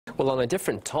Well, on a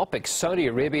different topic, Saudi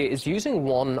Arabia is using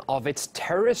one of its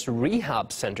terrorist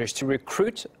rehab centers to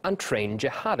recruit and train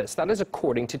jihadists. That is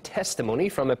according to testimony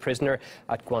from a prisoner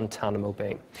at Guantanamo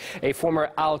Bay. A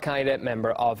former al-Qaeda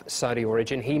member of Saudi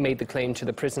origin, he made the claim to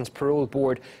the prison's parole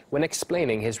board when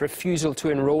explaining his refusal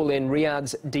to enroll in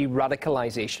Riyadh's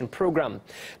de-radicalization program.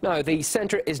 Now, the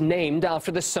center is named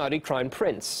after the Saudi crown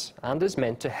prince and is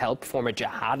meant to help former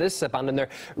jihadists abandon their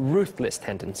ruthless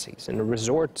tendencies in a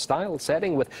resort-style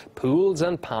setting with pools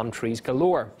and palm trees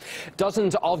galore.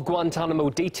 Dozens of Guantanamo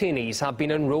detainees have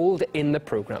been enrolled in the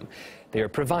program. They are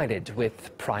provided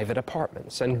with private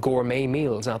apartments and gourmet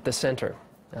meals at the center.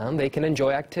 And they can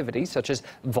enjoy activities such as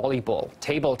volleyball,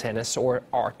 table tennis or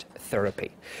art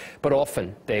therapy. But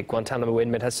often, the Guantanamo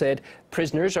inmate has said,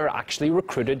 prisoners are actually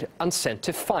recruited and sent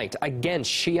to fight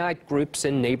against Shiite groups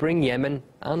in neighboring Yemen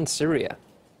and Syria.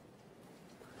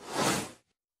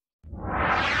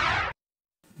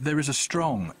 There is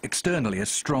externally a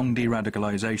strong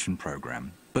de-radicalization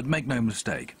program. But make no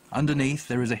mistake, underneath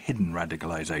there is a hidden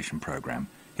radicalization program.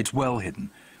 It's well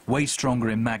hidden, way stronger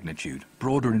in magnitude,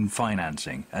 broader in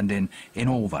financing, and in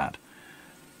all that.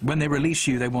 When they release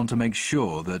you, they want to make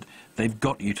sure that they've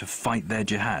got you to fight their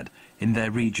jihad in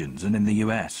their regions and in the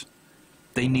US.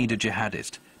 They need a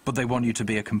jihadist, but they want you to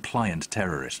be a compliant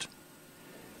terrorist.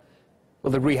 Well,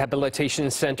 the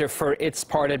Rehabilitation Center, for its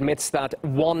part, admits that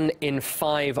 1 in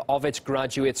 5 of its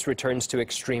graduates returns to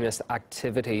extremist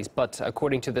activities. But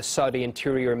according to the Saudi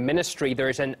Interior Ministry, there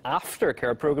is an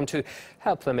aftercare program to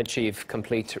help them achieve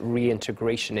complete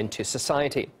reintegration into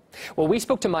society. Well, we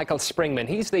spoke to Michael Springman.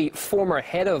 He's the former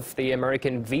head of the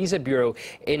American Visa Bureau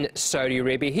in Saudi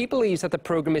Arabia. He believes that the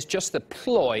program is just a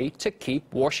ploy to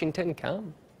keep Washington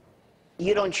calm.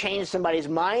 You don't change somebody's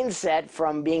mindset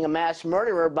from being a mass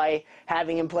murderer by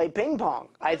having him play ping pong.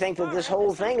 I think that this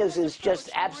whole thing is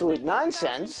just absolute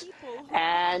nonsense.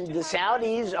 And the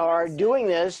Saudis are doing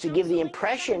this to give the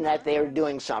impression that they are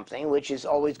doing something, which is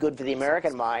always good for the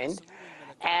American mind.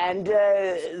 And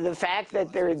the fact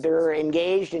that they're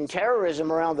engaged in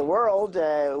terrorism around the world,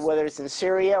 whether it's in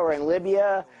Syria or in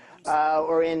Libya,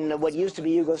 or in what used to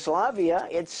be Yugoslavia,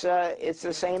 it's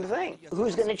the same thing.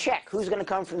 Who's going to check? Who's going to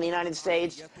come from the United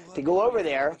States to go over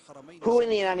there? Who in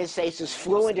the United States is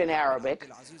fluent in Arabic?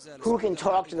 Who can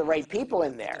talk to the right people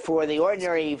in there? For the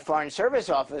ordinary Foreign Service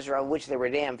officer, of which there were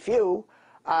damn few,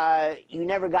 you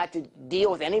never got to deal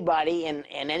with anybody in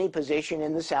any position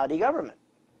in the Saudi government.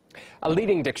 A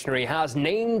leading dictionary has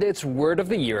named its word of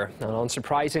the year, and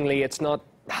unsurprisingly, it's not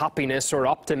happiness or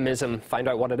optimism. Find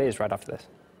out what it is right after this.